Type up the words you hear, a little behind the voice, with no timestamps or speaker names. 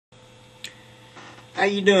How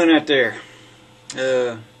you doing out there?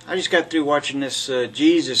 I just got through watching this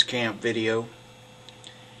Jesus camp video,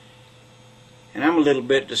 and I'm a little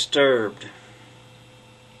bit disturbed.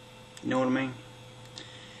 You know what I mean?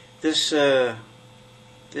 This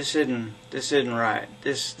isn't right.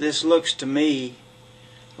 This looks to me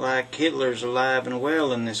like Hitler's alive and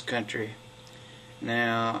well in this country.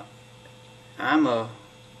 Now, I'm a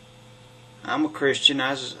Christian.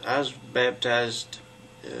 I was baptized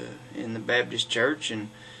in the Baptist church, and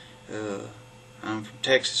I'm from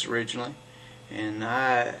Texas originally, and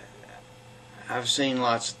I've seen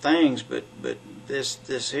lots of things, but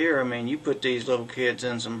this here, I mean, you put these little kids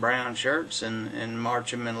in some brown shirts and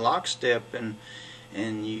march them in lockstep, and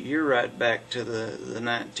you're right back to the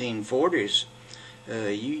 1940s.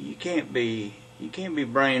 You can't be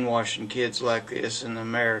brainwashing kids like this in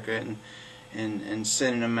America and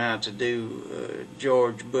sending them out to do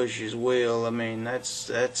George Bush's will. I mean, that's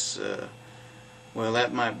well,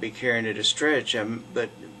 that might be carrying it a stretch. But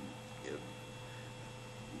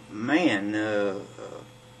man,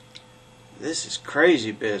 this is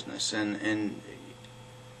crazy business, and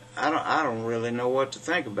I don't really know what to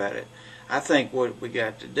think about it. I think what we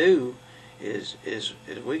got to do is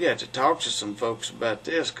we got to talk to some folks about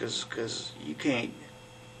this, because you can't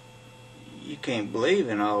believe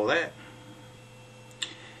in all that.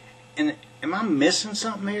 And am I missing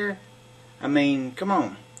something here? I mean, come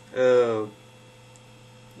on.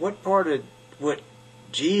 What part of what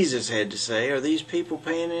Jesus had to say are these people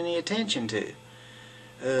paying any attention to?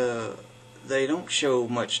 They don't show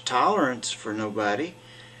much tolerance for nobody.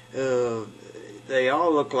 They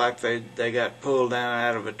all look like they got pulled down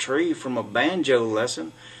out of a tree from a banjo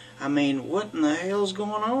lesson. I mean, what in the hell's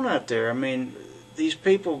going on out there? I mean, these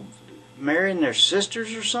people marrying their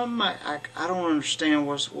sisters or something? I don't understand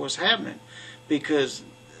what's happening, because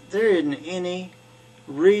there isn't any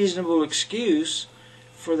reasonable excuse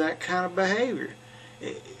for that kind of behavior.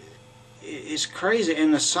 It's crazy,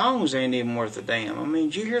 and the songs ain't even worth a damn. I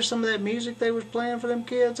mean, did you hear some of that music they was playing for them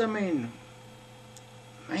kids? I mean,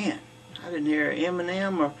 man, I didn't hear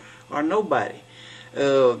Eminem or nobody.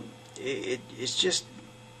 It's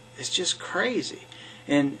just crazy.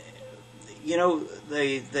 And you know,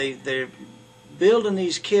 they're building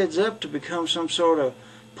these kids up to become some sort of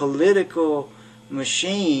political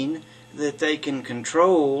machine that they can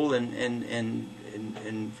control and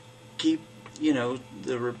keep, you know,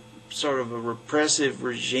 the sort of a repressive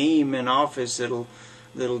regime in office that'll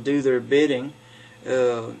do their bidding.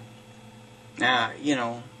 Now, you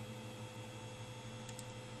know,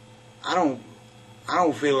 I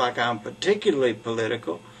don't feel like I'm particularly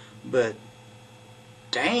political, but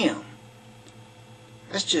damn,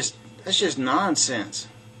 that's just nonsense.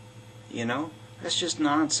 You know, that's just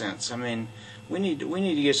nonsense. I mean, we need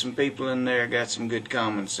to get some people in there got some good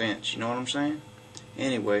common sense. You know what I'm saying?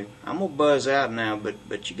 Anyway, I'm gonna buzz out now,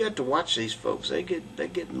 but you got to watch these folks. They're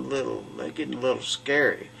getting a little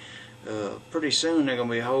scary. Pretty soon they're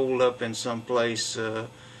gonna be holed up in some place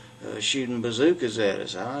shooting bazookas at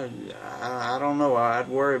us. I don't know. I'd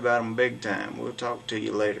worry about them big time. We'll talk to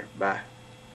you later. Bye.